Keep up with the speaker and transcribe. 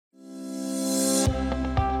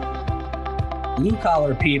Blue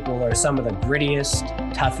collar people are some of the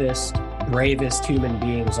grittiest, toughest, bravest human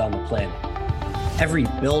beings on the planet. Every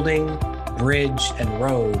building, bridge, and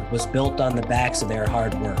road was built on the backs of their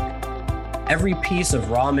hard work. Every piece of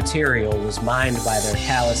raw material was mined by their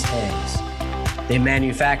calloused hands. They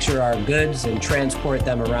manufacture our goods and transport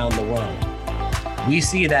them around the world. We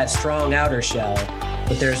see that strong outer shell,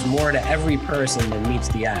 but there's more to every person than meets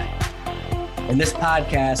the eye. In this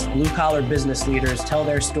podcast, blue-collar business leaders tell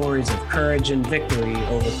their stories of courage and victory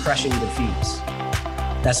over crushing defeats.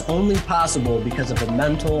 That's only possible because of a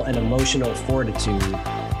mental and emotional fortitude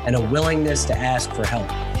and a willingness to ask for help.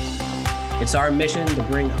 It's our mission to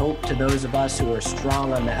bring hope to those of us who are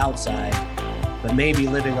strong on the outside, but may be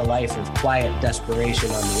living a life of quiet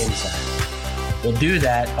desperation on the inside. We'll do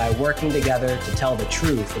that by working together to tell the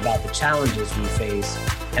truth about the challenges we face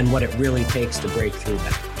and what it really takes to break through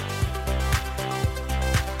them.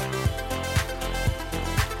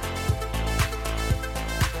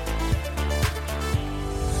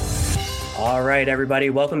 All right, everybody.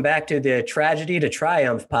 Welcome back to the Tragedy to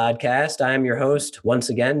Triumph podcast. I'm your host, once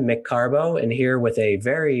again, Mick Carbo, and here with a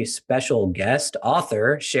very special guest,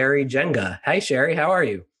 author Sherry Jenga. Hi, Sherry. How are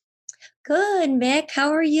you? Good, Mick. How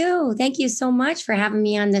are you? Thank you so much for having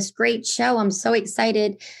me on this great show. I'm so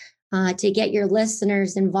excited to get your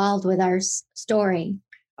listeners involved with our story.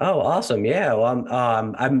 Oh, awesome. Yeah. Well,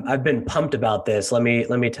 I've been pumped about this. Let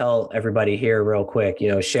me tell everybody here real quick. You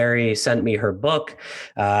know, Sherry sent me her book.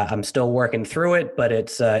 I'm still working through it, but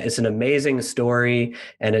it's an amazing story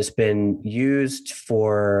and it's been used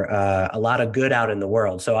for a lot of good out in the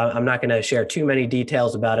world. So I'm not going to share too many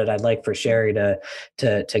details about it. I'd like for Sherry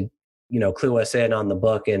to clue us in on the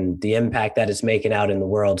book and the impact that it's making out in the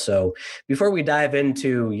world. So before we dive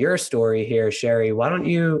into your story here, Sherry, why don't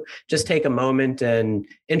you just take a moment and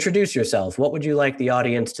introduce yourself? What would you like the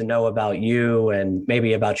audience to know about you and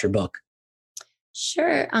maybe about your book?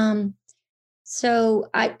 Sure. So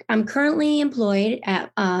I'm currently employed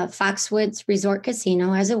at Foxwoods Resort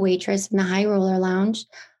Casino as a waitress in the High Roller Lounge.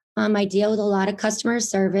 I deal with a lot of customer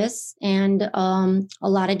service and a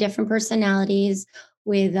lot of different personalities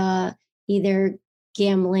with either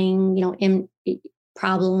gambling,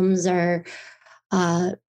 problems or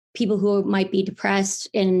people who might be depressed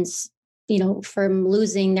and, from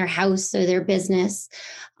losing their house or their business.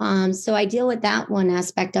 So I deal with that one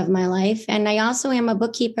aspect of my life. And I also am a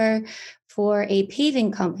bookkeeper for a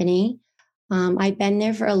paving company. I've been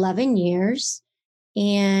there for 11 years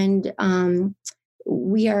and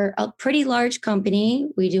we are a pretty large company.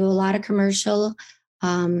 We do a lot of commercial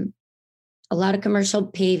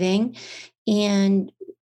paving. And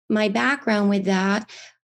my background with that,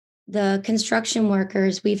 the construction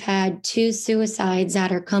workers, we've had 2 suicides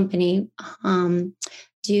at our company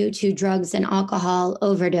due to drugs and alcohol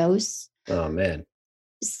overdose. Oh, man.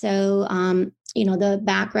 So, the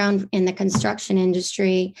background in the construction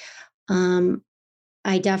industry,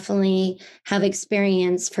 I definitely have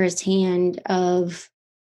experience firsthand of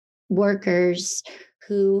workers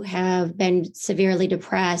who have been severely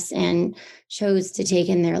depressed and chose to take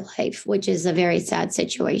in their life, which is a very sad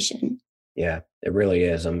situation. Yeah, it really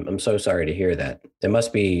is. I'm so sorry to hear that. It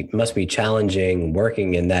must be challenging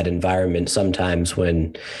working in that environment sometimes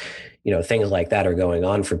when, things like that are going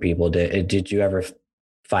on for people. Did you ever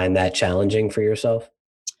find that challenging for yourself?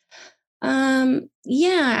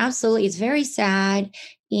 Yeah, absolutely. It's very sad.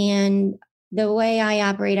 And the way I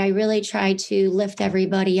operate, I really try to lift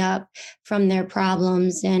everybody up from their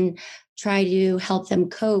problems and try to help them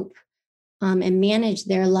cope and manage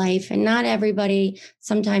their life. And not everybody,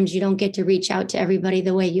 sometimes you don't get to reach out to everybody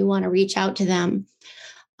the way you want to reach out to them.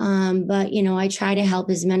 But I try to help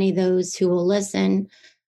as many of those who will listen,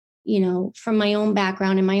 from my own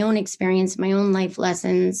background and my own experience, my own life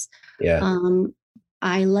lessons. Yeah.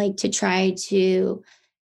 I like to try to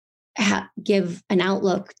give an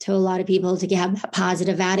outlook to a lot of people to have that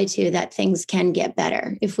positive attitude that things can get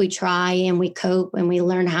better if we try and we cope and we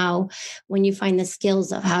learn when you find the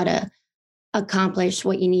skills of how to accomplish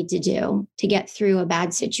what you need to do to get through a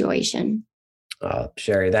bad situation.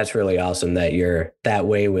 Sherry, that's really awesome that you're that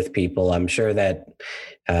way with people. I'm sure that,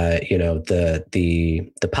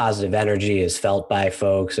 the positive energy is felt by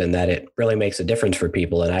folks and that it really makes a difference for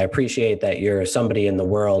people. And I appreciate that you're somebody in the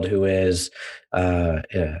world who is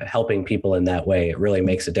helping people in that way. It really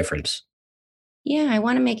makes a difference. Yeah, I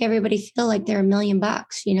want to make everybody feel like they're $1 million.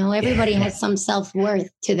 Everybody has some self-worth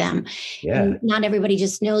to them. Yeah. And not everybody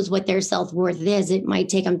just knows what their self-worth is. It might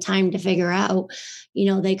take them time to figure out.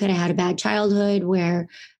 They could have had a bad childhood where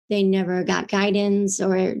they never got guidance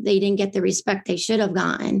or they didn't get the respect they should have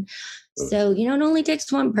gotten. So, it only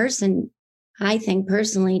takes one person I think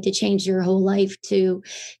personally, to change your whole life, to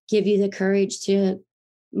give you the courage to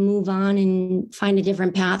move on and find a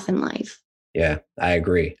different path in life. Yeah, I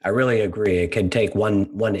agree. I really agree. It can take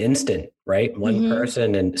one instant, right? One Mm-hmm.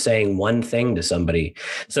 person and saying one thing to somebody.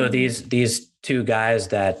 So these two guys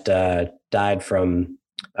that died from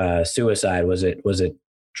suicide, was it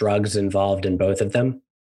drugs involved in both of them?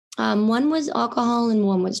 One was alcohol and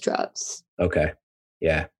one was drugs. Okay.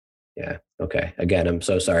 Yeah. Yeah. Okay. Again, I'm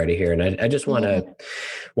so sorry to hear. And I just Yeah.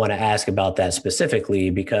 want to ask about that specifically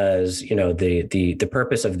because, the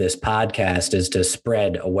purpose of this podcast is to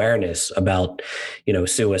spread awareness about,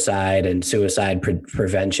 suicide and suicide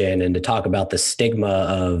prevention, and to talk about the stigma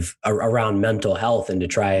of around mental health, and to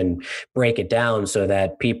try and break it down so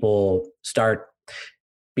that people start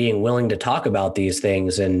being willing to talk about these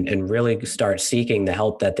things, and really start seeking the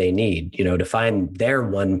help that they need, to find their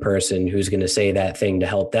one person who's going to say that thing to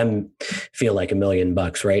help them feel like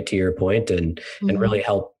 $1,000,000, right? To your point, and Mm-hmm. really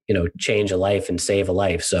help, change a life and save a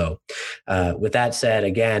life. So with that said,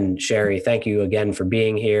 again, Sherry, thank you again for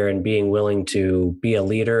being here and being willing to be a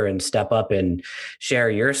leader and step up and share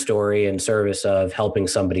your story in service of helping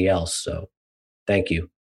somebody else. So thank you.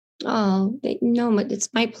 Oh, no,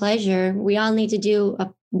 it's my pleasure. We all need to do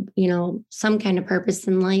some kind of purpose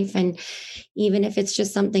in life. And even if it's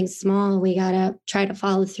just something small, we got to try to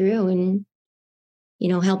follow through and,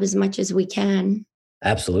 help as much as we can.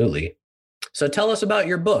 Absolutely. So tell us about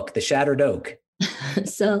your book, The Shattered Oak.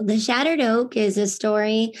 So The Shattered Oak is a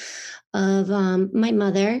story of my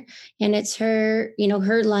mother, and it's her,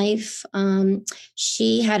 her life.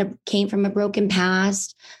 She came from a broken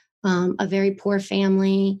past, a very poor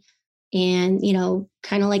family, and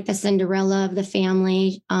kind of like the Cinderella of the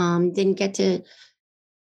family. Didn't get to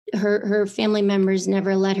her family members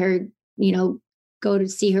never let her, go to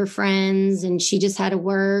see her friends, and she just had to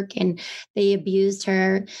work, and they abused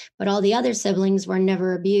her. But all the other siblings were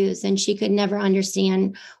never abused, and she could never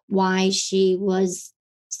understand why she was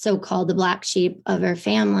so called the black sheep of her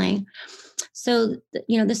family. So,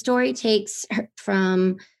 the story takes her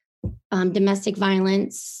from domestic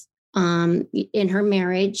violence in her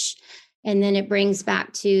marriage, and then it brings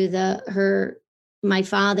back to my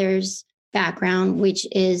father's background, which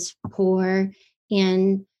is poor,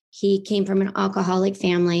 and he came from an alcoholic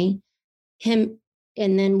family. Him,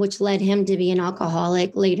 and then which led him to be an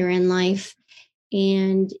alcoholic later in life,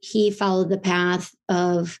 and he followed the path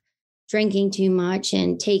of drinking too much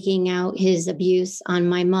and taking out his abuse on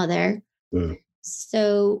my mother. Mm.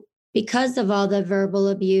 So, because of all the verbal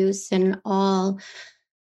abuse and all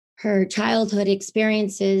her childhood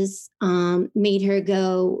experiences, made her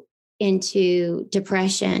go into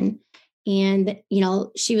depression. And,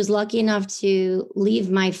 she was lucky enough to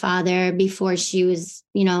leave my father before she was,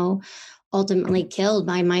 ultimately killed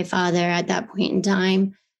by my father at that point in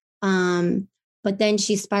time. But then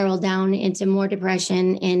she spiraled down into more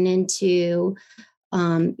depression and into,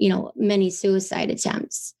 many suicide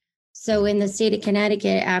attempts. So in the state of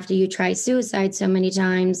Connecticut, after you try suicide so many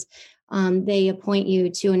times, they appoint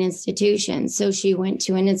you to an institution. So she went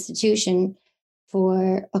to an institution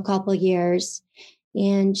for a couple of years.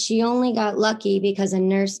 And she only got lucky because a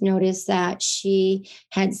nurse noticed that she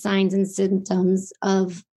had signs and symptoms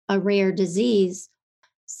of a rare disease.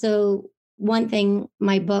 So, one thing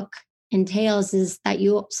my book entails is that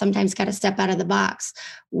you sometimes got to step out of the box.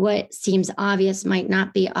 What seems obvious might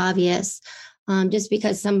not be obvious. Just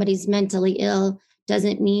because somebody's mentally ill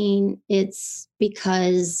doesn't mean it's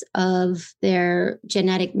because of their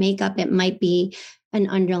genetic makeup. It might be an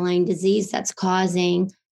underlying disease that's causing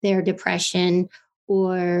their depression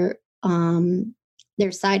or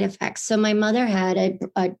their side effects. So my mother had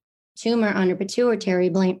a tumor on her pituitary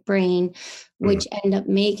brain, which ended up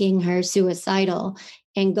making her suicidal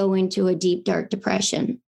and go into a deep, dark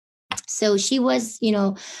depression. So she was,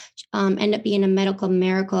 end up being a medical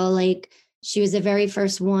miracle. Like, she was the very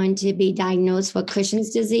first one to be diagnosed with Cushing's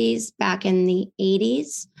disease back in the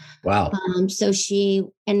 80s. Wow. So she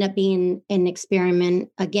ended up being an experiment,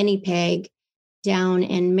 a guinea pig down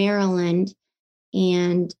in Maryland.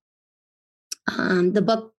 And the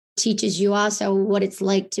book teaches you also what it's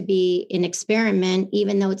like to be an experiment,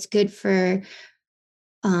 even though it's good for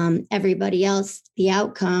everybody else, the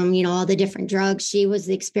outcome, all the different drugs. She was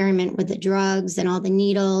the experiment with the drugs and all the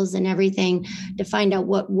needles and everything to find out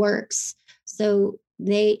what works. So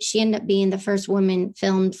she ended up being the first woman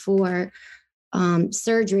filmed for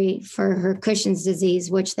surgery for her Cushing's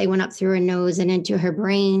disease, which they went up through her nose and into her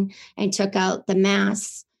brain and took out the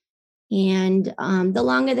mass. And the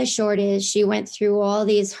long of the short is she went through all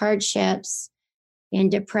these hardships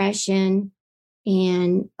and depression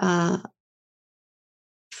and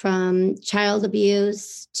from child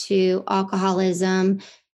abuse to alcoholism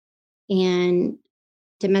and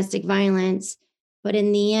domestic violence. But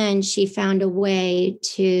in the end, she found a way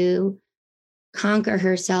to conquer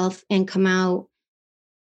herself and come out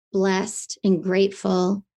blessed and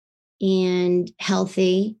grateful and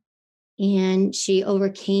healthy. And she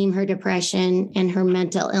overcame her depression and her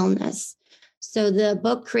mental illness. So the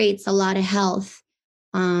book creates a lot of health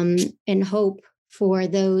and hope for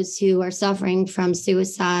those who are suffering from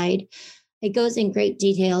suicide. It goes in great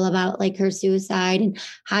detail about like her suicide and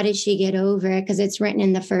how did she get over it, because it's written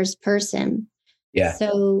in the first person. Yeah.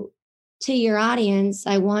 So to your audience,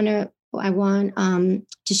 I want to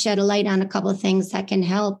shed a light on a couple of things that can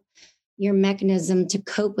help your mechanism to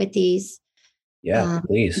cope with these. Yeah,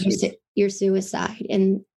 please. Your suicide.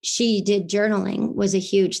 And she did journaling was a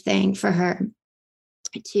huge thing for her.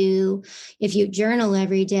 If you journal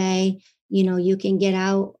every day, you can get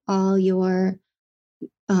out all your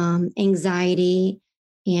anxiety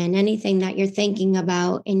and anything that you're thinking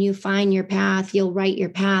about, and you find your path. You'll write your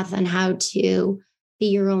path on how to be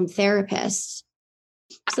your own therapist.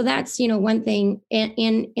 So that's, one thing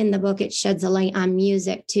in the book. It sheds a light on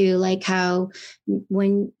music too, like how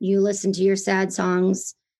when you listen to your sad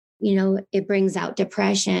songs, it brings out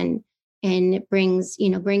depression, and it brings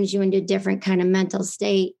you into a different kind of mental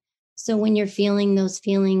state. So when you're feeling those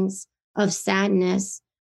feelings of sadness,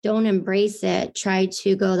 don't embrace it. Try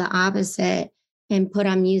to go the opposite and put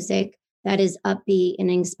on music that is upbeat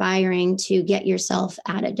and inspiring to get yourself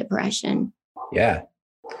out of depression. Yeah.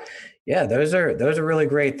 Yeah, those are really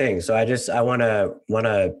great things. So I want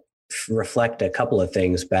to reflect a couple of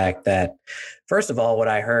things back. That first of all, what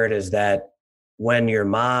I heard is that when your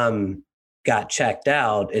mom got checked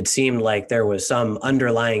out, it seemed like there was some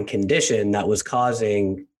underlying condition that was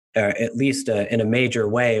causing, at least in a major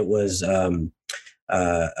way, it was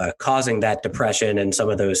causing that depression and some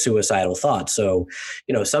of those suicidal thoughts. So,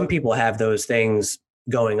 some people have those things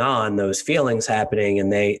going on, those feelings happening,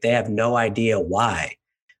 and they have no idea why.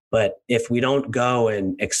 But if we don't go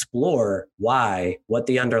and explore why, what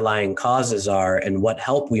the underlying causes are and what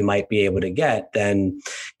help we might be able to get, then,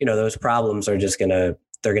 those problems are just they're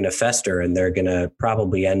going to fester, and they're going to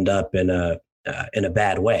probably end up in a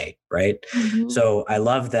bad way. Right. Mm-hmm. So I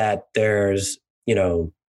love that there's,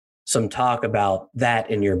 some talk about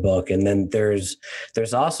that in your book. And then there's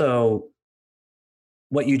also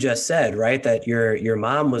what you just said, right? That your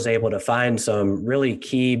mom was able to find some really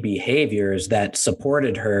key behaviors that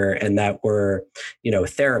supported her and that were,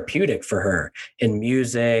 therapeutic for her in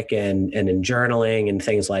music and in journaling and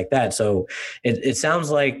things like that. So it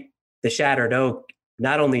sounds like The Shattered Oak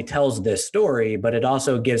not only tells this story, but it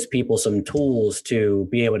also gives people some tools to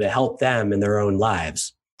be able to help them in their own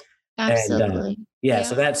lives. Absolutely. And,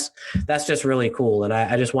 so that's just really cool. And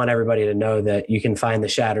I just want everybody to know that you can find The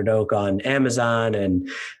Shattered Oak on Amazon and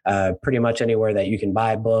pretty much anywhere that you can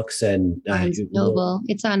buy books. And Barnes and Noble.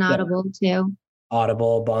 It's on Audible too.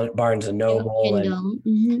 Audible, Barnes and Noble.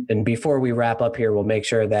 And before we wrap up here, we'll make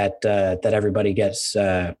sure that that everybody gets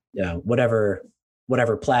whatever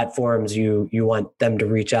platforms you want them to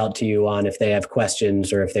reach out to you on if they have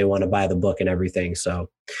questions or if they want to buy the book and everything. So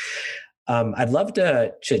I'd love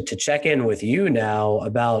to check in with you now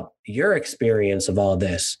about your experience of all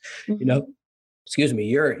this. Mm-hmm. Excuse me,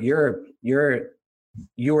 you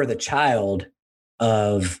were the child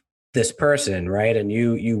of this person, right? And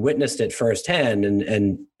you witnessed it firsthand,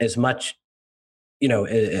 and as much, in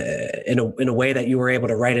a way that you were able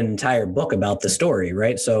to write an entire book about the story,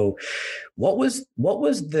 right? So what was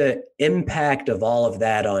the impact of all of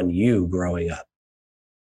that on you growing up?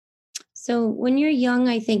 So when you're young,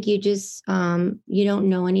 I think you just, you don't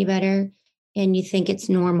know any better and you think it's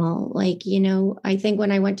normal. Like, I think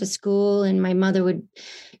when I went to school and my mother would,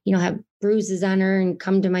 have bruises on her and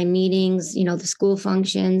come to my meetings, the school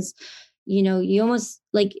functions, you almost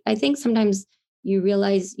like, I think sometimes you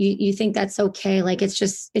realize you think that's okay. Like, it's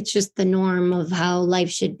just the norm of how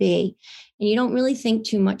life should be. And you don't really think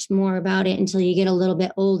too much more about it until you get a little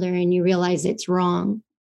bit older and you realize it's wrong.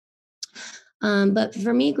 But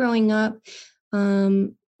for me growing up,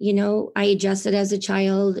 I adjusted as a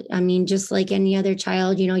child. I mean, just like any other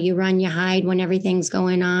child, you run, you hide when everything's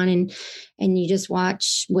going on and you just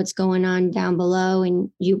watch what's going on down below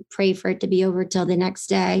and you pray for it to be over till the next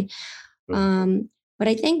day. But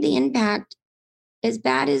I think the impact, as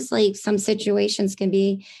bad as like some situations can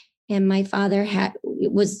be, and my father had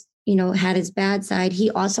his bad side,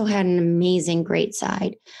 he also had an amazing, great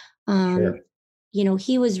side. Sure.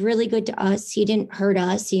 He was really good to us. He didn't hurt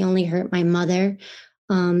us. He only hurt my mother.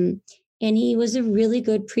 And he was a really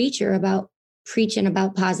good preacher about preaching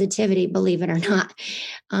about positivity, believe it or not.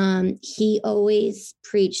 He always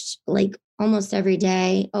preached like almost every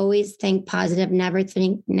day, always think positive, never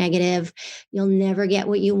think negative. You'll never get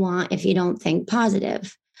what you want if you don't think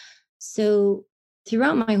positive. So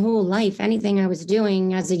throughout my whole life, anything I was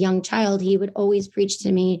doing as a young child, he would always preach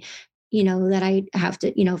to me, that I have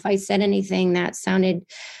to, if I said anything that sounded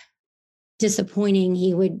disappointing,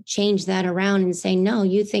 he would change that around and say, no,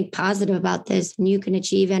 you think positive about this and you can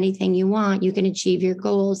achieve anything you want. You can achieve your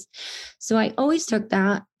goals. So I always took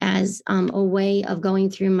that as a way of going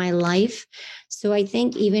through my life. So I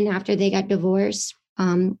think even after they got divorced,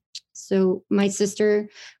 so my sister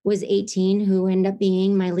was 18, who ended up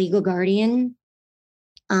being my legal guardian.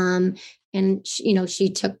 And she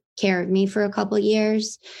took care of me for a couple of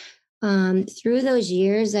years. Through those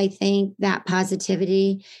years, I think that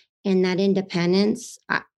positivity and that independence,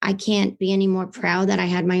 I can't be any more proud that I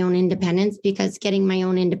had my own independence, because getting my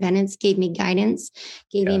own independence gave me guidance,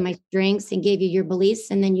 gave me my strengths, and gave you your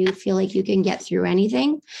beliefs. And then you feel like you can get through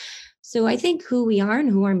anything. So I think who we are and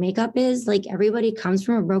who our makeup is, like, everybody comes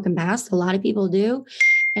from a broken past. A lot of people do.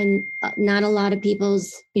 And not a lot of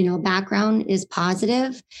people's, background is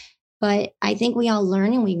positive. But I think we all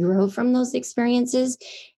learn and we grow from those experiences.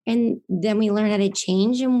 And then we learn how to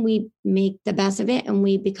change and we make the best of it and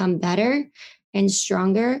we become better and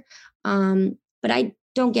stronger. But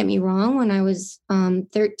don't get me wrong, when I was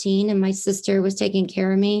 13 and my sister was taking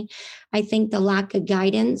care of me, I think the lack of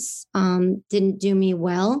guidance didn't do me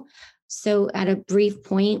well. So at a brief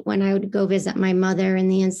point when I would go visit my mother in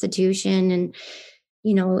the institution, and,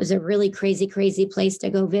 it was a really crazy, crazy place to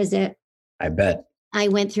go visit. I bet. I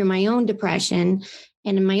went through my own depression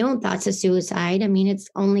and in my own thoughts of suicide. I mean, it's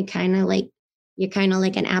only kind of like, you're kind of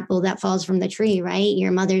like an apple that falls from the tree, right?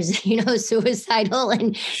 Your mother's, suicidal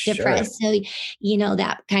and depressed. So,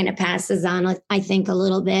 that kind of passes on, I think, a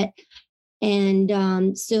little bit.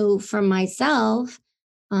 And so for myself,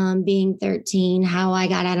 being 13, how I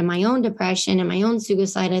got out of my own depression and my own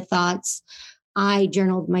suicidal thoughts, I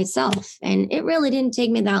journaled myself. And it really didn't take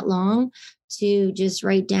me that long to just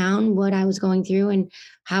write down what I was going through and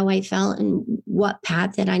how I felt and what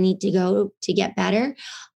path that I need to go to get better.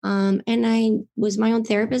 And I was my own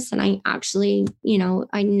therapist, and I actually,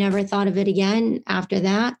 I never thought of it again after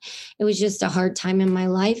that. It was just a hard time in my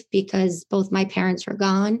life because both my parents were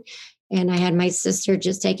gone and I had my sister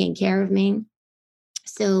just taking care of me.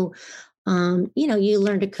 So, you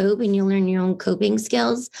learn to cope and you learn your own coping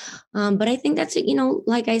skills. But I think that's,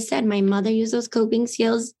 like I said, my mother used those coping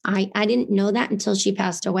skills. I didn't know that until she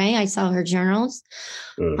passed away. I saw her journals.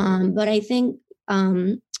 But I think,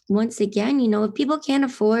 once again, if people can't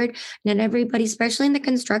afford, not everybody, especially in the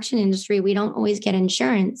construction industry, we don't always get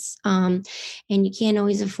insurance. And you can't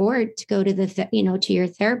always afford to go to to your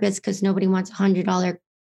therapist because nobody wants $100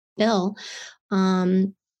 bill.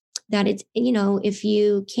 That it's, if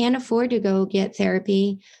you can't afford to go get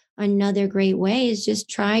therapy, another great way is just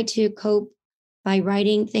try to cope by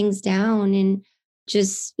writing things down, and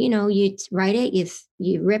just, you write it,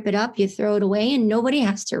 you rip it up, you throw it away, and nobody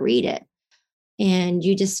has to read it, and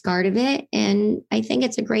you discard of it. And I think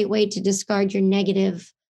it's a great way to discard your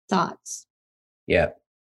negative thoughts. Yeah.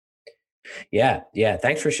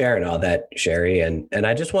 Thanks for sharing all that, Sherry. And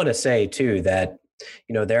I just want to say too that,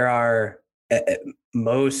 there are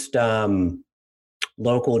most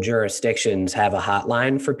local jurisdictions have a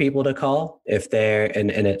hotline for people to call if they're,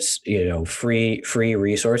 and it's, free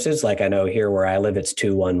resources. Like I know here where I live, it's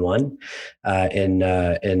 211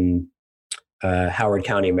 in Howard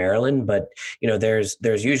County, Maryland. But, there's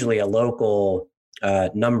usually a local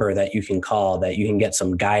number that you can call that you can get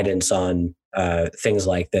some guidance on things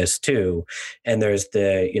like this too. And there's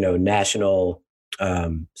the, national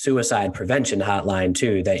suicide prevention hotline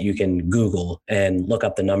too, that you can Google and look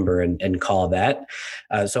up the number and call that.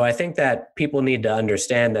 So I think that people need to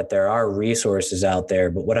understand that there are resources out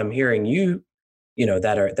there, but what I'm hearing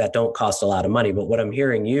that don't cost a lot of money, but what I'm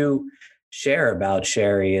hearing you share about,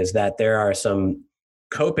 Sherry, is that there are some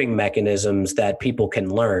coping mechanisms that people can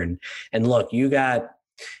learn. And look, you got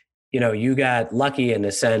lucky in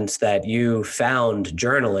the sense that you found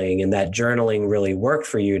journaling, and that journaling really worked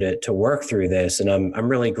for you to work through this. And I'm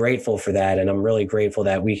really grateful for that. And I'm really grateful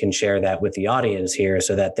that we can share that with the audience here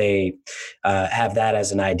so that they have that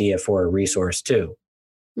as an idea for a resource too.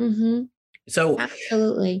 Mm-hmm. So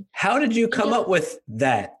absolutely. How did you come up with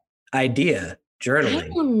that idea, journaling? I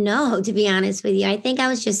don't know, to be honest with you. I think I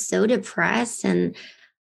was just so depressed, and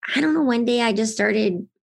I don't know, one day I just started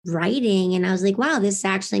writing and I was like, wow, this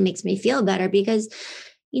actually makes me feel better, because,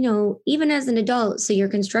 even as an adult, so you're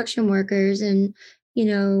construction workers and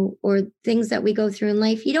or things that we go through in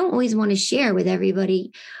life, you don't always want to share with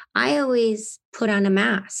everybody. I always put on a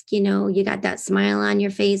mask, you got that smile on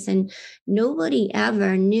your face, and nobody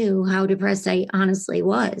ever knew how depressed I honestly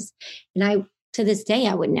was. And to this day,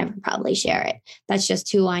 I would never probably share it. That's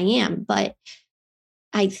just who I am. But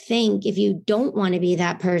I think if you don't want to be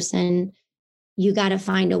that person, you got to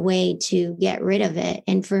find a way to get rid of it.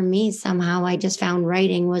 And for me, somehow I just found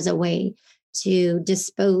writing was a way to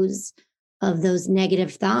dispose of those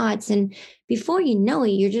negative thoughts. And before you know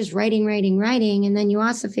it, you're just writing, writing, writing. And then you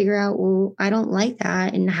also figure out, well, I don't like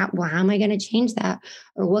that. And how am I going to change that?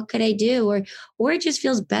 Or what could I do? Or it just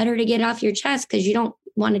feels better to get off your chest because you don't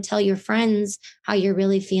want to tell your friends how you're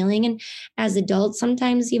really feeling. And as adults,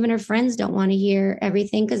 sometimes even our friends don't want to hear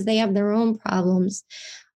everything because they have their own problems.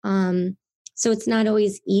 So it's not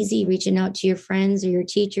always easy reaching out to your friends or your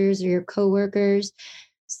teachers or your coworkers.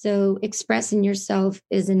 So expressing yourself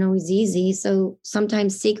isn't always easy. So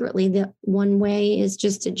sometimes secretly, the one way is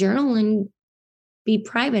just to journal and be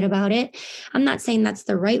private about it. I'm not saying that's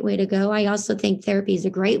the right way to go. I also think therapy is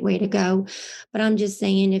a great way to go. But I'm just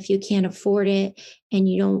saying if you can't afford it and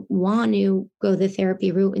you don't want to go the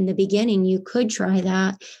therapy route in the beginning, you could try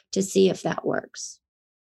that to see if that works.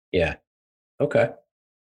 Yeah. Okay.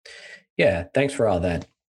 Yeah. Thanks for all that.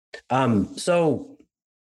 So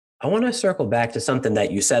I want to circle back to something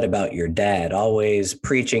that you said about your dad always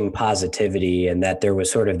preaching positivity and that there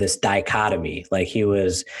was sort of this dichotomy. Like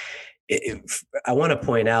I want to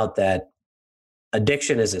point out that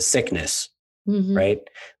addiction is a sickness, Mm-hmm. right?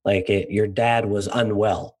 Like your dad was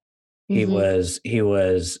unwell. Mm-hmm. He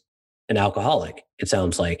was an alcoholic, it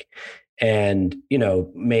sounds like, and,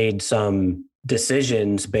 made some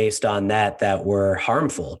decisions based on that were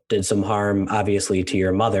harmful, did some harm, obviously, to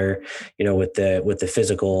your mother, with the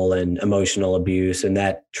physical and emotional abuse. And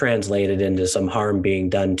that translated into some harm being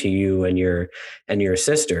done to you and your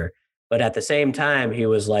sister. But at the same time, he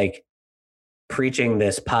was like preaching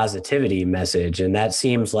this positivity message. And it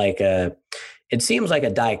seems like a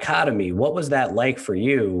dichotomy. What was that like for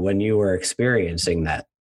you when you were experiencing that?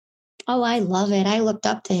 Oh, I love it. I looked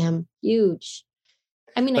up to him. Huge.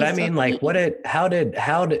 I mean, But I I still, mean, like,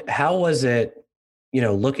 how was it,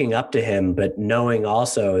 looking up to him, but knowing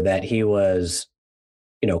also that he was,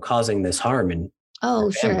 causing this harm in your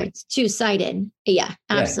oh, sure. family? It's two-sided. Yeah,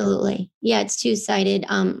 Yeah. absolutely. Yeah, it's two-sided.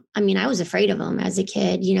 I mean, I was afraid of him as a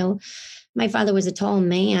kid. My father was a tall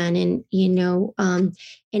man and,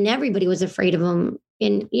 and everybody was afraid of him.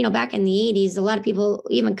 And, back in the 80s, a lot of people,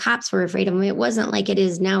 even cops were afraid of him. It wasn't like it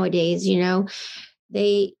is nowadays, he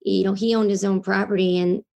owned his own property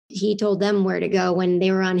and he told them where to go when they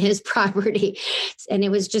were on his property. And it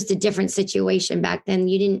was just a different situation back then.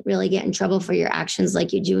 You didn't really get in trouble for your actions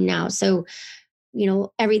like you do now. So,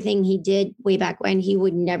 everything he did way back when, he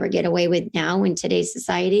would never get away with now in today's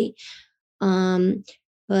society.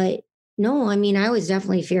 But no, I mean, I was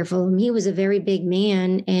definitely fearful of him. He was a very big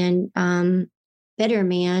man and bitter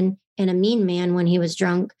man and a mean man when he was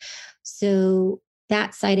drunk. So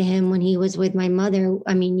that side of him when he was with my mother,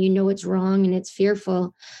 I mean, it's wrong and it's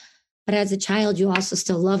fearful. But as a child, you also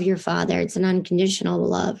still love your father. It's an unconditional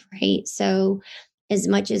love, right? So as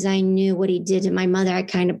much as I knew what he did to my mother, I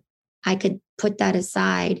could put that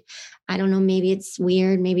aside. I don't know, maybe it's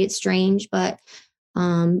weird, maybe it's strange, but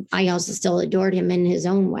I also still adored him in his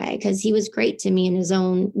own way because he was great to me in his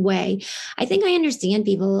own way. I think I understand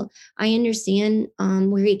people. I understand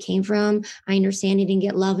where he came from. I understand he didn't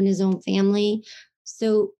get love in his own family.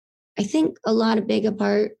 So I think a big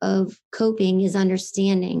part of coping is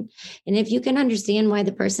understanding. And if you can understand why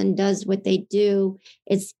the person does what they do,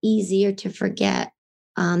 it's easier to forget.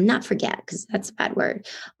 Not forget, because that's a bad word,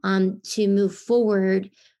 to move forward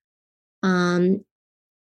and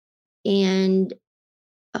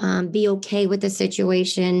be okay with the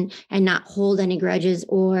situation and not hold any grudges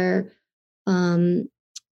or,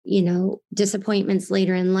 disappointments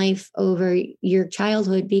later in life over your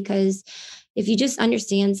childhood. Because if you just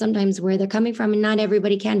understand sometimes where they're coming from, and not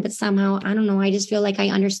everybody can, but somehow, I don't know, I just feel like I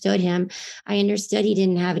understood him. I understood he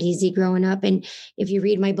didn't have it easy growing up. And if you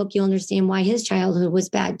read my book, you'll understand why his childhood was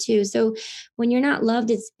bad too. So when you're not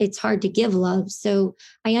loved, it's hard to give love. So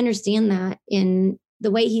I understand that. In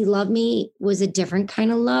the way he loved me was a different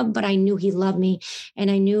kind of love, but I knew he loved me.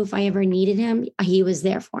 And I knew if I ever needed him, he was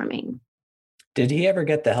there for me. Did he ever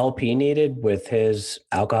get the help he needed with his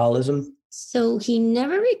alcoholism? So he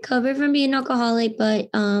never recovered from being alcoholic, but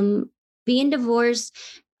being divorced,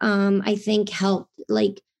 I think helped.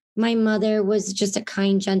 Like my mother was just a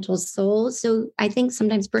kind, gentle soul. So I think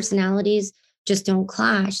sometimes personalities just don't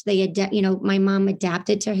clash. They adapt, my mom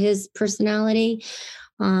adapted to his personality,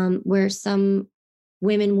 where some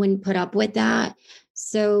women wouldn't put up with that.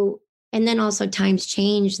 So, and then also times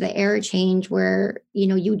change, the era change where,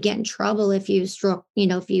 you'd get in trouble if you struck,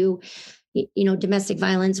 if domestic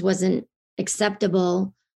violence wasn't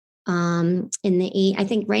acceptable in the I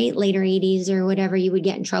think later 80s or whatever, you would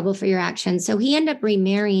get in trouble for your actions. So he ended up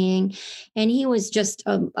remarrying, and he was just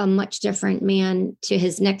a much different man to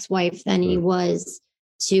his next wife than he was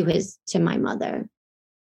to my mother.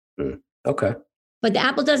 Okay. But the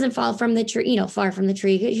apple doesn't fall from the tree, far from the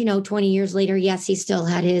tree, because 20 years later, yes, he still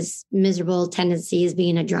had his miserable tendencies,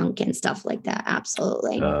 being a drunk and stuff like that.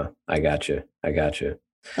 Absolutely. I got you.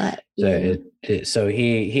 But so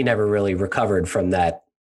he never really recovered from that.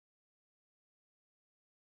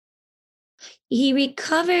 He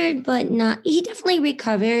recovered, but not, he definitely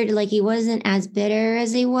recovered. Like, he wasn't as bitter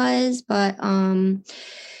as he was, but,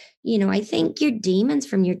 I think your demons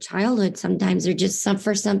from your childhood sometimes are just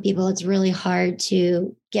for some people, it's really hard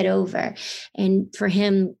to get over. And for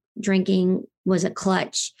him, drinking was a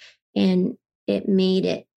clutch, and it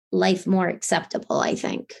made life more acceptable, I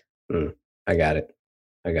think. I got it.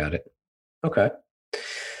 Okay.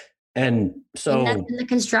 And so that's in the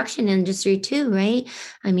construction industry too, right?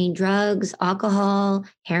 I mean, drugs, alcohol,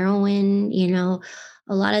 heroin, a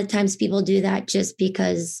lot of times people do that just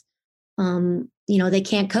because, they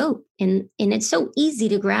can't cope. And it's so easy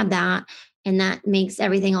to grab that, and that makes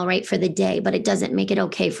everything all right for the day, but it doesn't make it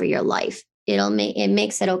okay for your life. It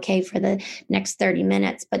makes it okay for the next 30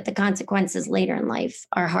 minutes, but the consequences later in life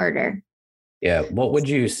are harder. Yeah. What would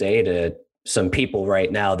you say to some people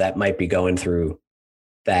right now that might be going through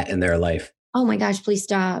that in their life? Oh my gosh, please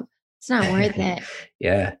stop. It's not worth it.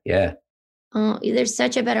 Yeah. There's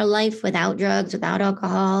such a better life without drugs, without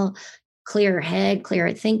alcohol, clearer head,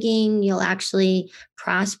 clearer thinking. You'll actually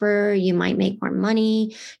prosper. You might make more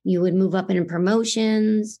money. You would move up in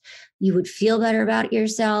promotions. You would feel better about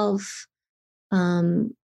yourself.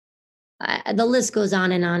 The list goes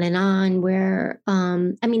on and on and on, where,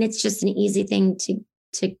 it's just an easy thing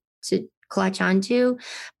to clutch onto.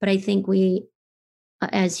 But I think we,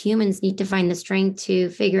 as humans, need to find the strength to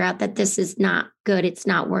figure out that this is not good. It's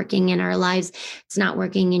not working in our lives. It's not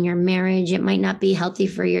working in your marriage. It might not be healthy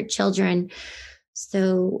for your children.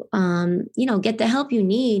 So, get the help you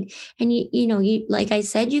need. And you like I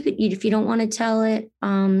said, you could, if you don't want to tell it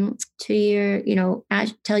to your,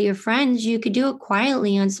 tell your friends, you could do it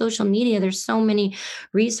quietly on social media. There's so many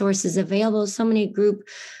resources available, so many group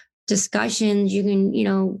discussions. You can,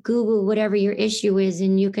 Google whatever your issue is,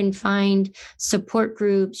 and you can find support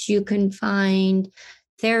groups. You can find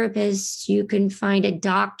therapists. You can find a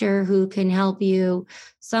doctor who can help you.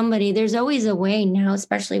 There's always a way now,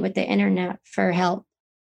 especially with the internet, for help.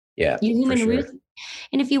 Yeah, for sure.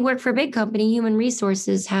 And if you work for a big company, human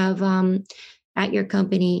resources have at your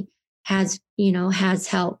company has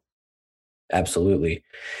help. Absolutely.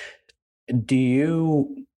 Do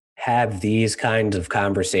you have these kinds of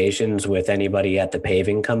conversations with anybody at the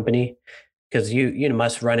paving company? Because you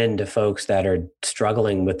must run into folks that are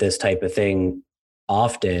struggling with this type of thing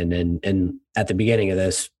often. And at the beginning of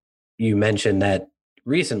this, you mentioned that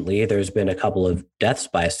recently there's been a couple of deaths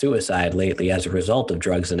by suicide lately as a result of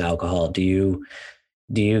drugs and alcohol. Do you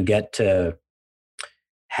get to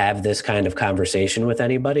have this kind of conversation with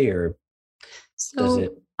anybody, or does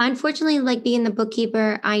it? Unfortunately, like being the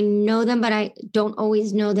bookkeeper, I know them, but I don't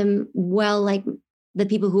always know them well, like the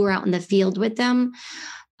people who are out in the field with them.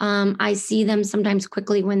 I see them sometimes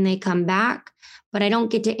quickly when they come back, but I don't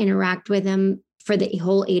get to interact with them for the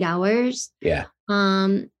whole 8 hours. Yeah.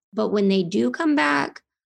 But when they do come back,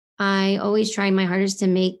 I always try my hardest to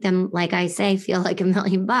make them, like I say, feel like $1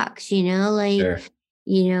 million, Sure.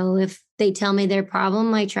 If they tell me their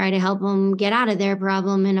problem, I try to help them get out of their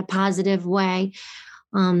problem in a positive way.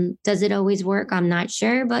 Does it always work? I'm not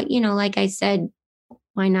sure, but like I said,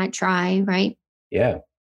 why not try, right? Yeah.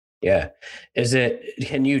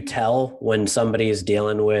 Can you tell when somebody is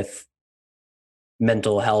dealing with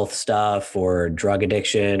mental health stuff or drug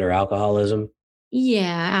addiction or alcoholism?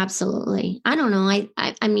 Yeah, absolutely. I don't know.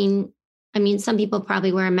 I mean, some people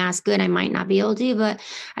probably wear a mask good. I might not be able to, but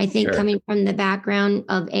I think Sure. Coming from the background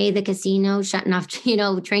of the casino, shutting off,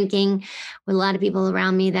 drinking with a lot of people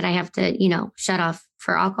around me that I have to, shut off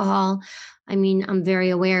for alcohol. I mean, I'm very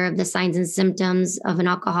aware of the signs and symptoms of an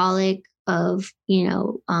alcoholic, of,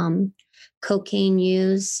 cocaine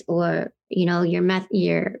use, or,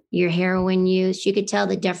 your heroin use. You could tell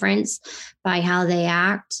the difference by how they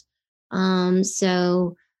act.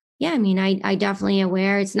 So yeah, I mean, I definitely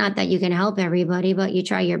aware. It's not that you can help everybody, but you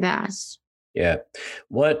try your best. Yeah.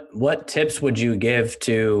 What tips would you give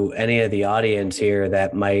to any of the audience here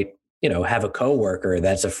that might have a coworker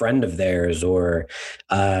that's a friend of theirs, or,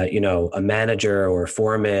 a manager or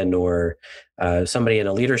foreman, or somebody in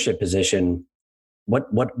a leadership position,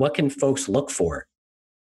 what can folks look for?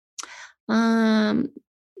 Um,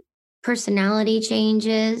 Personality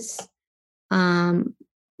changes. Um,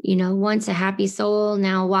 once a happy soul,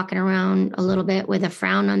 now walking around a little bit with a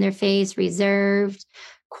frown on their face, reserved,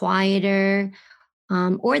 quieter.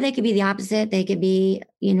 Or they could be the opposite. They could be,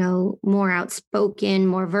 more outspoken,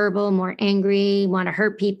 more verbal, more angry, want to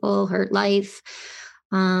hurt people, hurt life.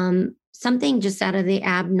 Something just out of the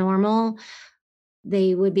abnormal.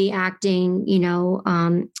 They would be acting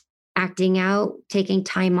out, taking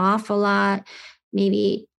time off a lot,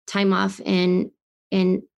 maybe time off in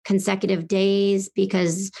consecutive days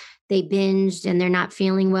because they binged and they're not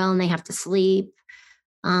feeling well and they have to sleep.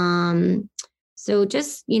 So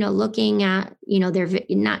just, looking at, their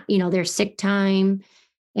not, their sick time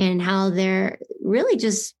and how they're really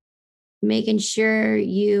just making sure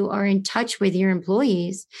you are in touch with your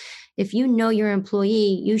employees. If you know your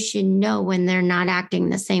employee, you should know when they're not acting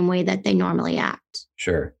the same way that they normally act.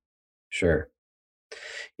 Sure. Sure.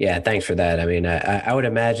 Yeah, thanks for that. I mean, I would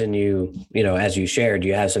imagine as you shared,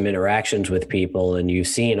 you have some interactions with people and you've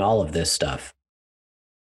seen all of this stuff.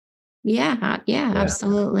 Yeah,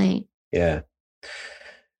 absolutely. Yeah.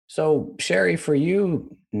 So, Sherry, for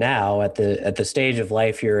you now at the stage of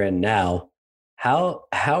life you're in now,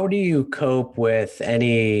 how do you cope with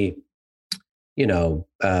any, you know,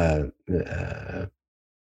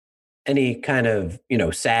 any kind of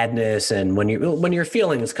sadness, and when your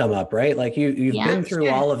feelings come up, right? Like you've Yeah, been through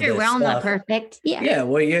sure. all of Sure. this We're all not stuff. perfect. Yeah. Yeah,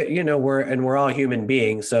 well, we're all human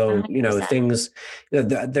beings, so 100%. things.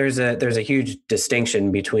 There's a huge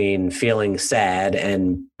distinction between feeling sad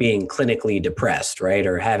and being clinically depressed, right?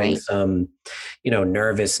 Or having Right. some,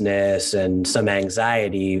 nervousness and some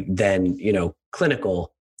anxiety than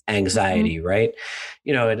clinical Mhm. anxiety, right?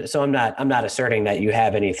 So I'm not asserting that you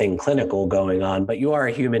have anything clinical going on, but you are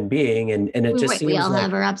a human being, and it just Right. We seems all like,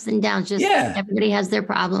 have our ups and downs. Just yeah, everybody has their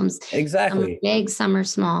problems. Some are exactly. big, some are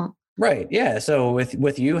small. Right. Yeah. So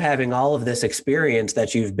with you having all of this experience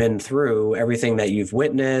that you've been through, everything that you've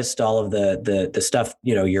witnessed, all of the stuff,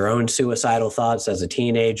 your own suicidal thoughts as a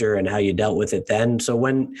teenager and how you dealt with it then. So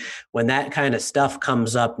when that kind of stuff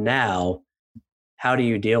comes up now, how do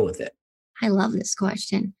you deal with it? I love this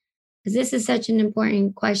question because this is such an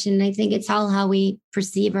important question. I think it's all how we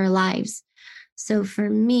perceive our lives. So for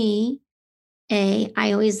me, I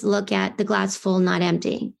always look at the glass full, not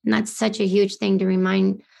empty. And that's such a huge thing to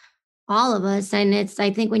remind all of us. And I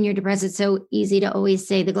think when you're depressed, it's so easy to always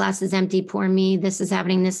say the glass is empty, poor me, this is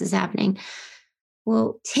happening, this is happening.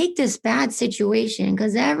 Well, take this bad situation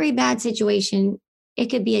because every bad situation, it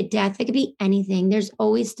could be a death, it could be anything. There's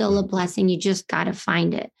always still a blessing. You just got to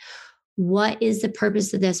find it. What is the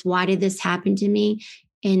purpose of this? Why did this happen to me?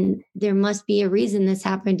 And there must be a reason this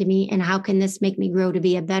happened to me. And how can this make me grow to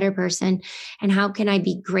be a better person? And how can I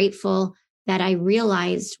be grateful that I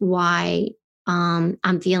realized why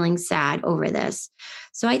I'm feeling sad over this?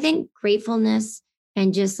 So I think gratefulness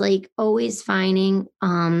and just like always finding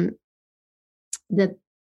the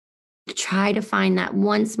try to find that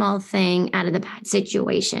one small thing out of the bad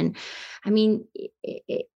situation. I mean,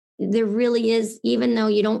 there really is, even though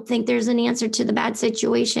you don't think there's an answer to the bad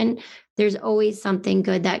situation, there's always something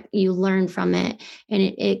good that you learn from it. And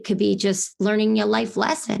it could be just learning a life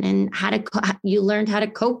lesson and you learned how to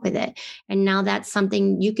cope with it. And now that's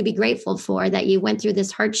something you could be grateful for, that you went through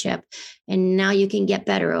this hardship and now you can get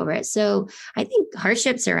better over it. So I think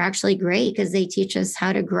hardships are actually great because they teach us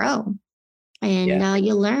how to grow. And Yeah.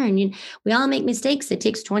 you learn. We all make mistakes. It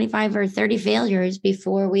takes 25 or 30 failures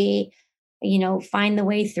before we, find the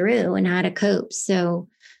way through and how to cope. So,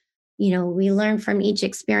 we learn from each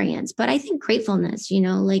experience. But I think gratefulness,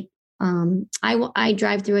 like I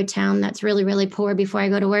drive through a town that's really, really poor before I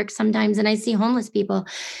go to work sometimes, and I see homeless people.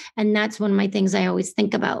 And that's one of my things I always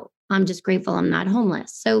think about. I'm just grateful I'm not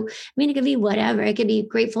homeless. So, I mean, it could be whatever. It could be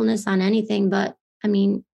gratefulness on anything, but I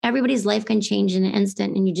mean, everybody's life can change in an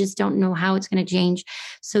instant and you just don't know how it's going to change.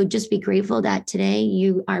 So just be grateful that today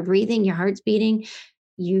you are breathing, your heart's beating.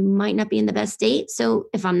 You might not be in the best state. So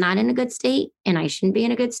if I'm not in a good state and I shouldn't be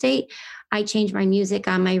in a good state, I change my music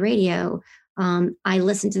on my radio. I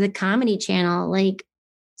listen to the comedy channel, like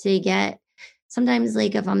to get sometimes,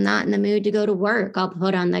 like if I'm not in the mood to go to work, I'll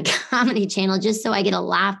put on the comedy channel just so I get a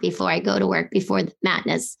laugh before I go to work, before the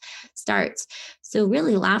madness starts. So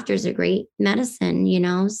really laughter is a great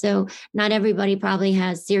medicine, So not everybody probably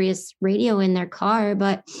has Sirius radio in their car,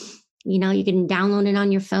 but you can download it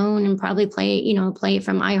on your phone and probably play it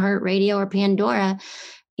from iHeartRadio or Pandora.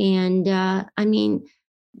 And I mean,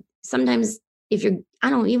 sometimes if you're I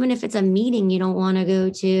don't, even if it's a meeting you don't want to go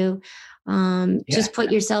to, just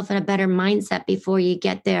put yourself in a better mindset before you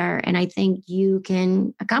get there. And I think you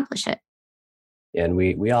can accomplish it. And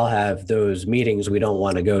we all have those meetings we don't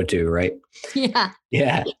want to go to, right? Yeah.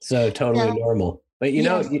 Yeah. So totally normal. But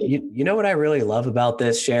Yes. you know what I really love about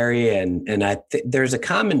this, Sherry, and there's a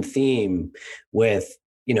common theme with,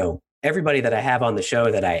 you know, everybody that I have on the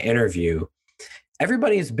show that I interview.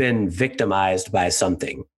 Everybody's been victimized by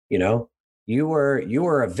something. You know, you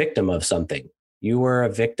were a victim of something. You were a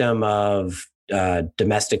victim of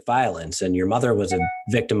domestic violence, and your mother was a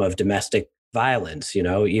victim of domestic violence. You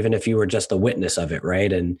know, even if you were just a witness of it,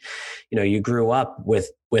 right? And you know, you grew up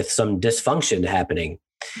with some dysfunction happening,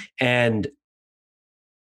 and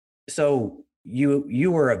so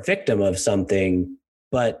you were a victim of something,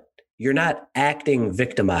 but you're not acting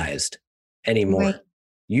victimized anymore. Right.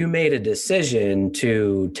 You made a decision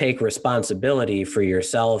to take responsibility for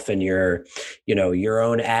yourself and your, you know, your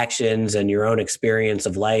own actions and your own experience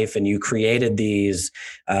of life. And you created these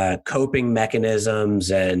coping mechanisms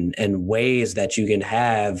and ways that you can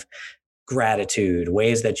have gratitude,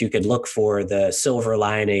 ways that you could look for the silver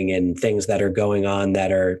lining in things that are going on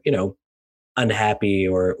that are, you know, unhappy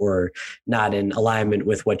or not in alignment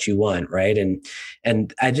with what you want. Right.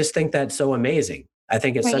 And I just think that's so amazing. I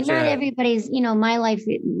think it's Right. such Not a, everybody's, my life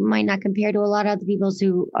it might not compare to a lot of other people's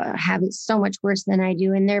who have it so much worse than I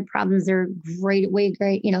do. And their problems are way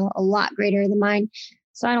great, a lot greater than mine.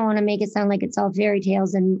 So I don't want to make it sound like it's all fairy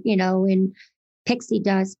tales and pixie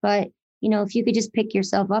dust. But, if you could just pick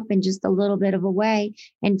yourself up in just a little bit of a way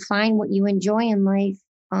and find what you enjoy in life,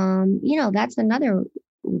 that's another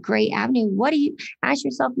great avenue. What do you ask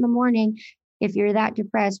yourself in the morning? If you're that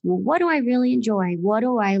depressed, well, what do I really enjoy? What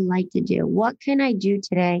do I like to do? What can I do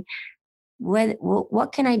today?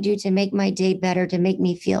 What can I do to make my day better, to make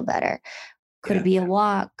me feel better? Could it be a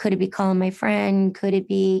walk? Could it be calling my friend? Could it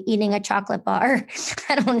be eating a chocolate bar?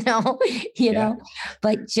 I don't know, know,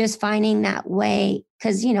 but just finding that way,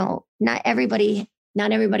 because, not everybody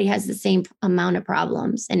has the same amount of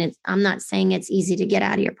problems. And I'm not saying it's easy to get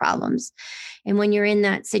out of your problems. And when you're in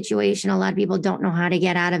that situation, a lot of people don't know how to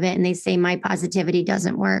get out of it. And they say, my positivity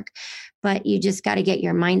doesn't work. But you just got to get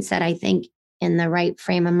your mindset, I think, in the right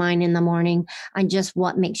frame of mind in the morning on just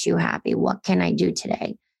what makes you happy. What can I do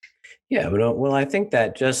today? Yeah. Well, I think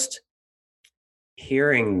that just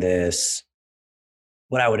hearing this,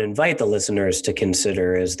 what I would invite the listeners to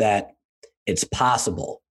consider is that it's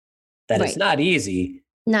possible, that it's not easy.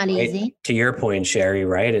 Not right? easy. To your point, Sherry,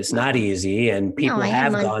 right? It's not easy. And people I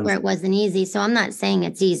have had gone where it wasn't easy. So I'm not saying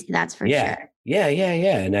it's easy. That's for sure. Yeah. And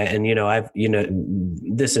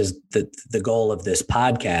this is the goal of this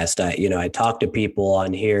podcast. I talk to people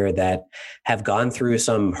on here that have gone through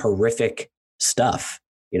some horrific stuff,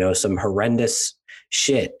 some horrendous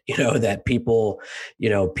shit, that people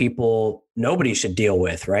nobody should deal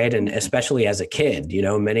with. Right. And especially as a kid,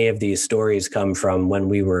 many of these stories come from when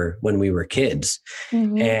we were kids.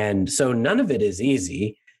 Mm-hmm. And so none of it is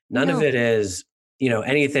easy. None of it is,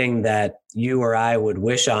 anything that you or I would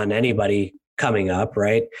wish on anybody coming up.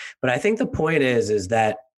 Right. But I think the point is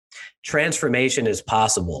that transformation is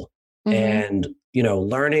possible. Mm-hmm. And,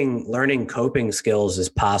 learning coping skills is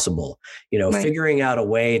possible, figuring out a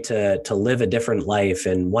way to live a different life,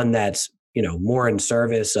 and one that's, more in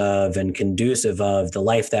service of and conducive of the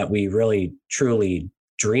life that we really truly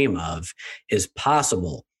dream of is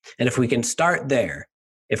possible. And if we can start there,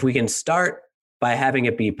 if we can start by having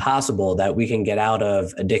it be possible that we can get out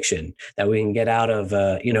of addiction, that we can get out of,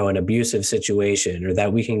 an abusive situation, or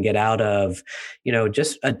that we can get out of,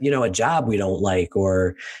 just a job we don't like,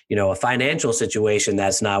 or, a financial situation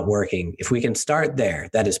that's not working. If we can start there,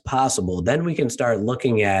 that is possible. Then we can start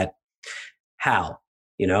looking at how,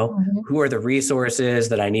 mm-hmm. who are the resources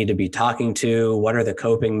that I need to be talking to? What are the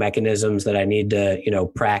coping mechanisms that I need to,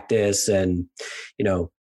 practice? And,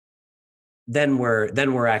 then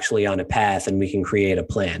we're actually on a path and we can create a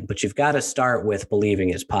plan. But you've got to start with believing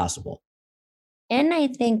it's possible. And I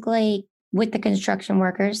think, like with the construction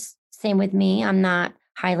workers, same with me, I'm not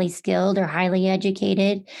highly skilled or highly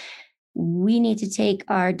educated. We need to take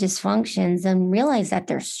our dysfunctions and realize that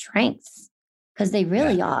they're strengths, because they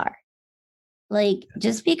really are. Like,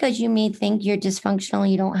 just because you may think you're dysfunctional,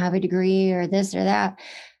 you don't have a degree or this or that,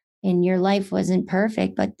 and your life wasn't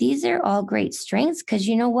perfect, but these are all great strengths, because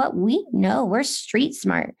you know what? We know we're street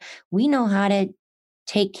smart. We know how to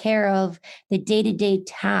take care of the day-to-day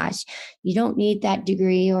tasks. You don't need that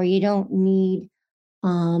degree, or you don't need,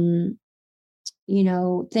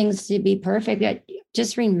 things to be perfect. But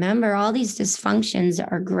just remember, all these dysfunctions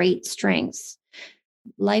are great strengths.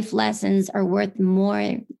 Life lessons are worth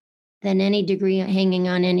more than any degree hanging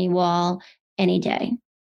on any wall. any day.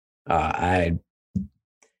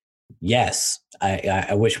 Yes,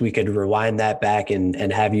 I wish we could rewind that back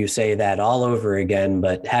and have you say that all over again,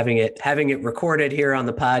 but having it recorded here on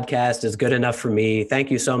the podcast is good enough for me. Thank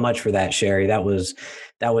you so much for that, Sherry. That was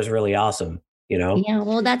really awesome. Yeah,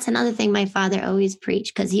 well, that's another thing my father always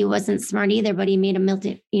preached, because he wasn't smart either, but he made a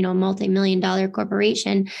multi-million-dollar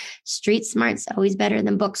corporation. Street smart's always better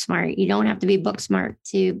than book smart. You don't have to be book smart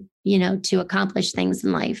to accomplish things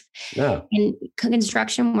in life. No. And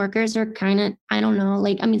construction workers are kind of, I don't know,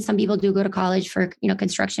 some people do go to college for,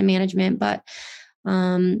 construction management, but,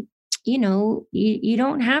 you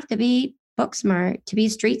don't have to be book smart to be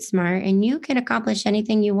street smart, and you can accomplish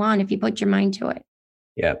anything you want if you put your mind to it.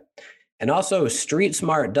 Yeah. And also, street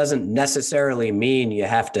smart doesn't necessarily mean you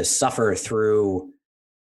have to suffer through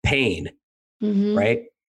pain, right?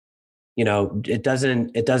 It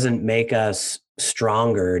doesn't make us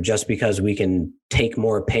stronger just because we can take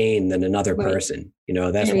more pain than another person.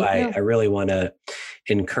 That's why I really want to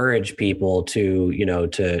encourage people to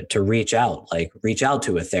reach out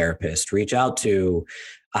to a therapist, reach out to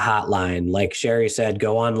a hotline. Like Sherry said,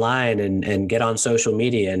 go online and get on social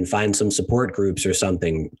media and find some support groups or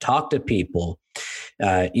something. Talk to people.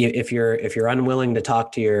 If you're unwilling to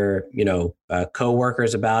talk to your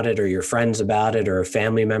coworkers about it, or your friends about it, or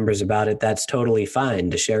family members about it, that's totally fine,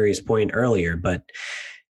 to Sherry's point earlier. But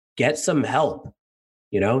get some help.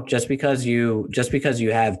 Just because you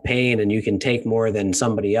have pain and you can take more than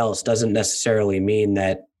somebody else doesn't necessarily mean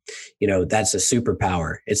that that's a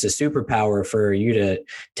superpower. It's a superpower for you to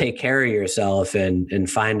take care of yourself and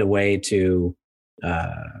find a way to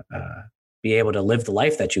be able to live the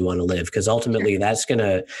life that you want to live, because ultimately that's going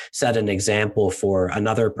to set an example for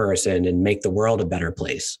another person and make the world a better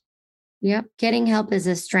place. Yep. Getting help is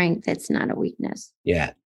a strength. It's not a weakness.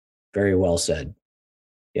 Yeah. Very well said.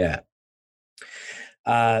 Yeah.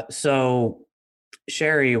 So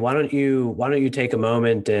Sherry, why don't you take a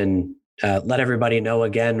moment and let everybody know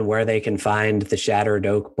again where they can find the Shattered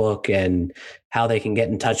Oak book and how they can get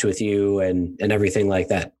in touch with you and everything like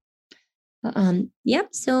that. Yep.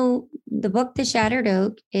 So the book, The Shattered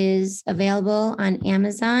Oak, is available on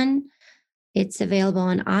Amazon. It's available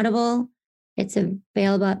on Audible. It's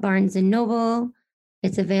available at Barnes and Noble.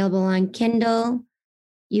 It's available on Kindle.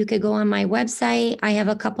 You could go on my website. I have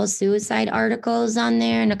a couple suicide articles on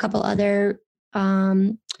there and a couple other,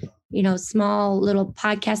 small little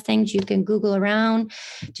podcast things you can Google around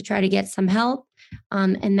to try to get some help.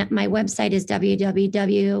 And that my website is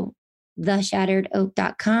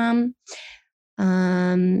www.theshatteredoak.com.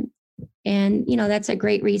 And that's a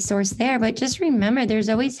great resource there, but just remember, there's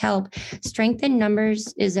always help. Strength in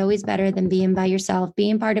numbers is always better than being by yourself.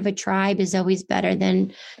 Being part of a tribe is always better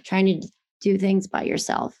than trying to do things by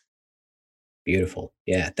yourself. Beautiful.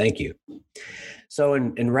 Yeah. Thank you. So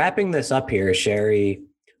in wrapping this up here, Sherry,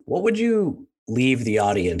 what would you leave the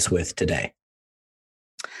audience with today?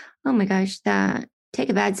 Oh my gosh, take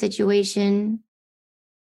a bad situation,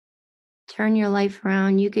 turn your life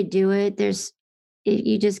around. You could do it.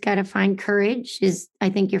 You just got to find courage is, I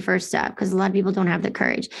think, your first step, because a lot of people don't have the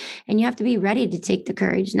courage, and you have to be ready to take the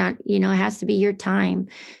courage. Not, it has to be your time.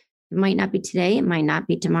 It might not be today. It might not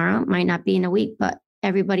be tomorrow. It might not be in a week, but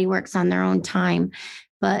everybody works on their own time.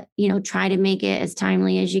 But, try to make it as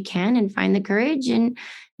timely as you can and find the courage and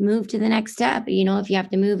move to the next step. If you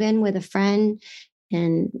have to move in with a friend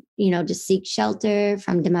and, just seek shelter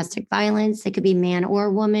from domestic violence, it could be man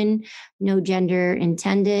or woman, no gender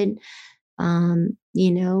intended.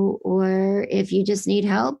 Or if you just need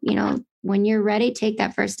help, when you're ready, take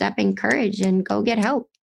that first step in courage and go get help.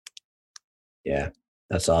 Yeah,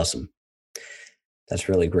 that's awesome. That's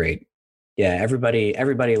really great. Yeah,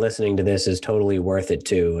 everybody listening to this is totally worth it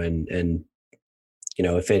too. And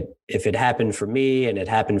if it happened for me and it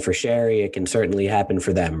happened for Sherry, it can certainly happen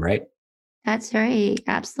for them, right? That's right.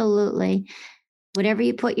 Absolutely. Whatever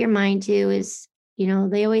you put your mind to is,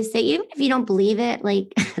 they always say, even if you don't believe it,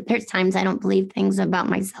 like there's times I don't believe things about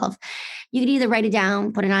myself. You could either write it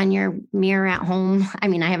down, put it on your mirror at home. I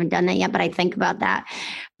mean, I haven't done that yet, but I think about that.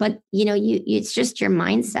 But, it's just your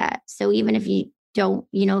mindset. So even if you don't,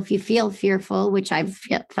 if you feel fearful, which I've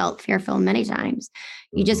felt fearful many times,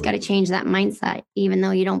 you just got to change that mindset. Even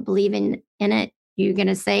though you don't believe in it, you're going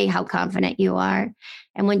to say how confident you are.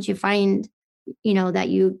 And once you find, that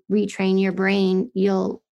you retrain your brain,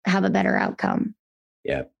 you'll have a better outcome.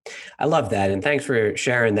 Yeah, I love that. And thanks for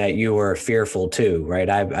sharing that you were fearful too, right?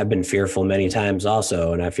 I've been fearful many times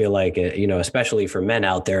also. And I feel like, especially for men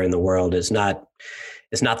out there in the world, it's not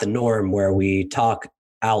the norm where we talk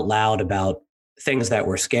out loud about things that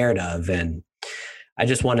we're scared of. And I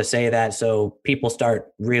just want to say that so people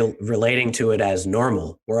start relating to it as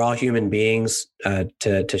normal. We're all human beings.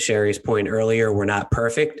 To Sherry's point earlier, we're not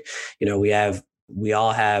perfect. We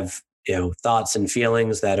all have thoughts and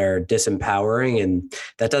feelings that are disempowering, and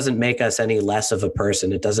that doesn't make us any less of a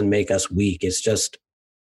person. It doesn't make us weak. It just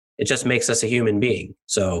makes us a human being.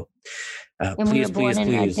 So and please.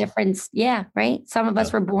 A difference. Yeah. Right. Some of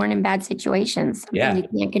us were born in bad situations. Something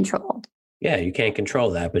you can't control. Yeah, you can't control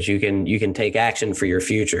that, but you can take action for your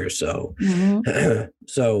future. So,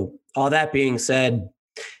 So all that being said,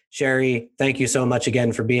 Sherry, thank you so much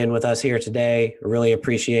again for being with us here today. I really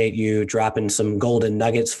appreciate you dropping some golden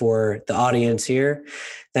nuggets for the audience here.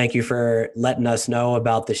 Thank you for letting us know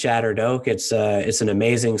about the Shattered Oak. It's an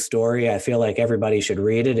amazing story. I feel like everybody should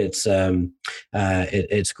read it. It's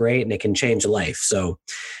great, and it can change a life. So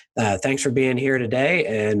thanks for being here today.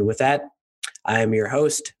 And with that, I am your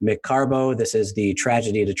host, Mick Carbo. This is the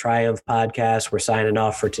Tragedy to Triumph podcast. We're signing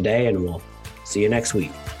off for today, and we'll see you next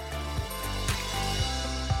week.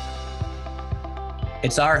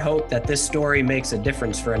 It's our hope that this story makes a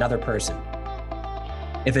difference for another person.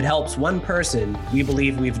 If it helps one person, we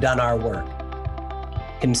believe we've done our work.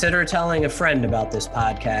 Consider telling a friend about this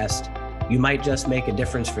podcast. You might just make a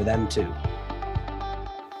difference for them too.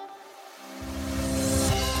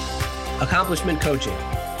 Accomplishment Coaching,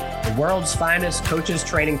 the world's finest coaches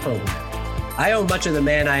training program. I owe much of the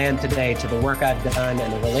man I am today to the work I've done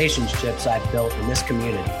and the relationships I've built in this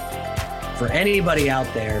community. For anybody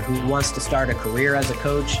out there who wants to start a career as a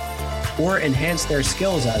coach or enhance their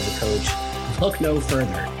skills as a coach, look no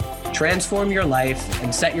further. Transform your life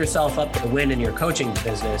and set yourself up to win in your coaching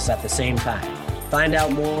business at the same time. Find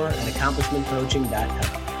out more at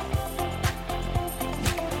accomplishmentcoaching.com.